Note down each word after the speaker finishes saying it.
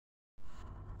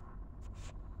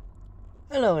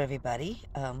Hello, everybody.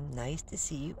 Nice to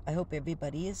see you. I hope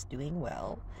everybody is doing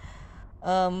well.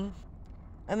 I'm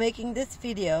making this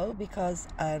video because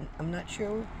I'm not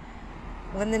sure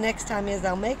when the next time is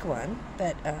I'll make one,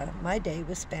 but my day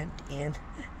was spent in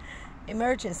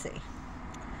emergency.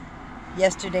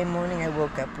 Yesterday morning I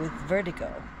woke up with vertigo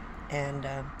and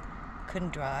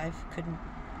couldn't drive,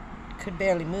 could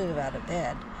barely move out of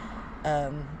bed.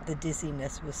 The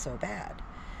dizziness was so bad.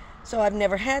 So I've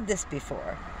never had this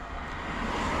before.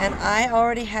 And I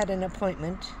already had an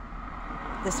appointment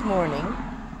this morning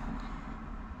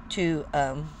to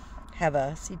have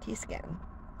a CT scan.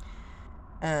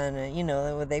 And, you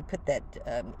know, they put that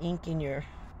ink in your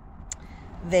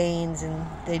veins and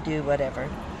they do whatever,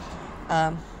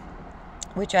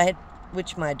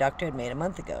 which my doctor had made a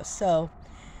month ago. So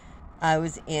I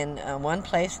was in one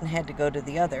place and had to go to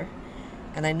the other.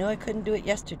 And I knew I couldn't do it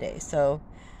yesterday. So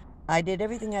I did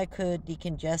everything I could,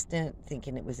 decongestant,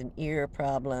 thinking it was an ear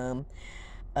problem,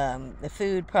 the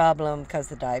food problem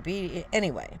because of the diabetes.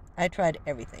 Anyway, I tried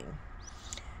everything.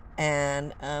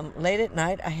 And late at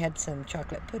night, I had some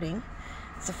chocolate pudding.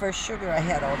 It's the first sugar I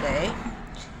had all day,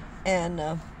 and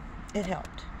it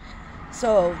helped.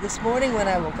 So this morning when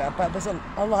I woke up, I was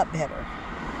a lot better.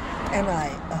 And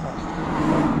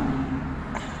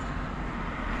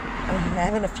I'm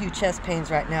having a few chest pains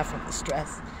right now from the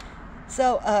stress.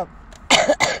 So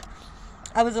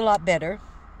I was a lot better,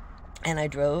 and I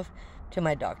drove to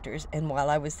my doctor's, and while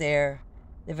I was there,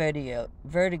 the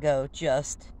vertigo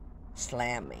just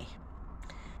slammed me.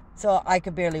 So I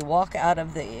could barely walk out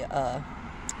of the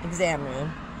exam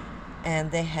room, and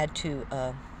they had to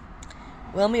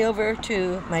wheel me over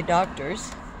to my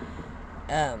doctor's,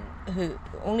 who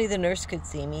only the nurse could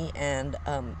see me, and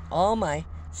all my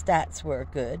stats were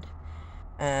good.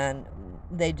 And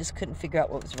they just couldn't figure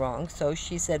out what was wrong. So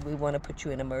she said, we want to put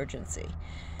you in emergency.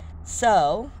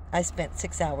 So I spent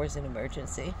 6 hours in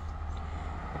emergency.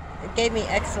 It gave me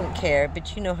excellent care,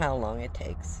 but you know how long it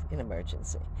takes in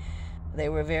emergency. They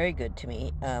were very good to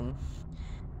me.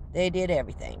 They did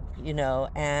everything, you know,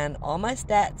 and all my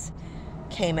stats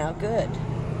came out good.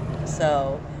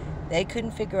 So they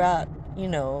couldn't figure out, you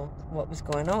know, what was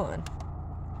going on.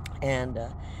 And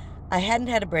I hadn't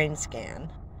had a brain scan.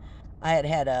 I had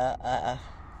had a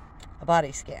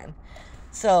body scan.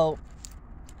 So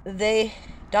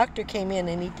doctor came in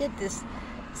and he did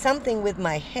something with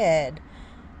my head.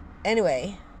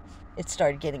 Anyway, it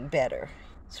started getting better.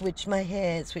 Switched my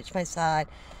head, switched my side.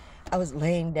 I was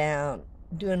laying down,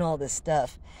 doing all this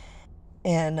stuff.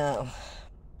 And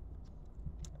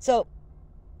so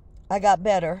I got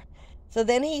better. So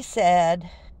then he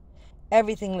said,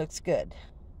 everything looks good.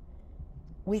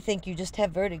 We think you just have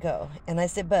vertigo. And I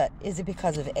said, but is it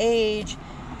because of age?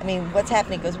 I mean, what's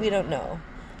happening? He goes, we don't know.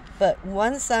 But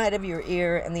one side of your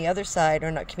ear and the other side are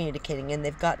not communicating, and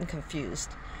they've gotten confused.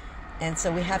 And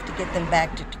so we have to get them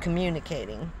back to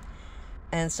communicating.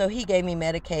 And so he gave me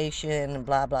medication and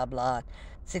blah, blah, blah.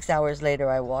 6 hours later,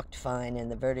 I walked fine,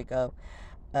 and the vertigo,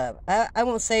 I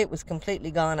won't say it was completely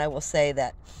gone. I will say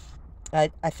that I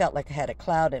felt like I had a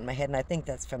cloud in my head, and I think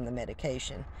that's from the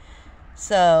medication.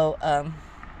 So,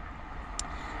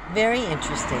 very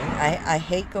interesting. I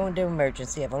hate going to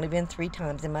emergency. I've only been 3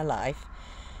 times in my life,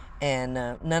 and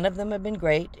none of them have been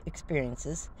great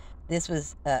experiences. This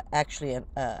was actually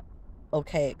an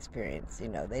okay experience. You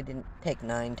know, they didn't take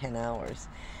 9-10 hours,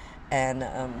 and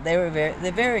they're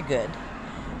very good.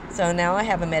 So now I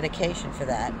have a medication for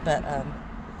that. But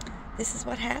this is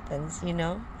what happens. You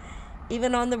know,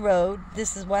 even on the road,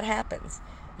 this is what happens.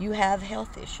 You have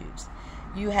health issues.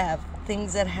 You have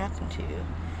things that happen to you.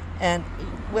 And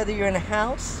whether you're in a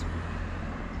house,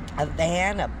 a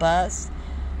van, a bus,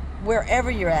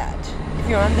 wherever you're at, if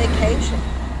you're on vacation,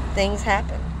 things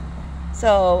happen.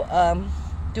 So,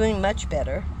 doing much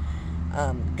better.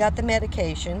 Got the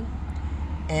medication.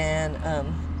 And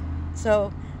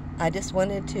so I just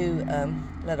wanted to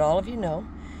let all of you know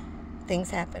things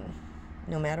happen,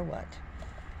 no matter what.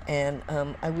 And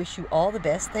I wish you all the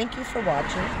best. Thank you for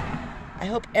watching. I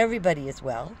hope everybody is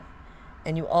well,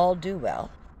 and you all do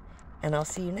well. And I'll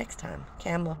see you next time.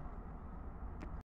 Camo.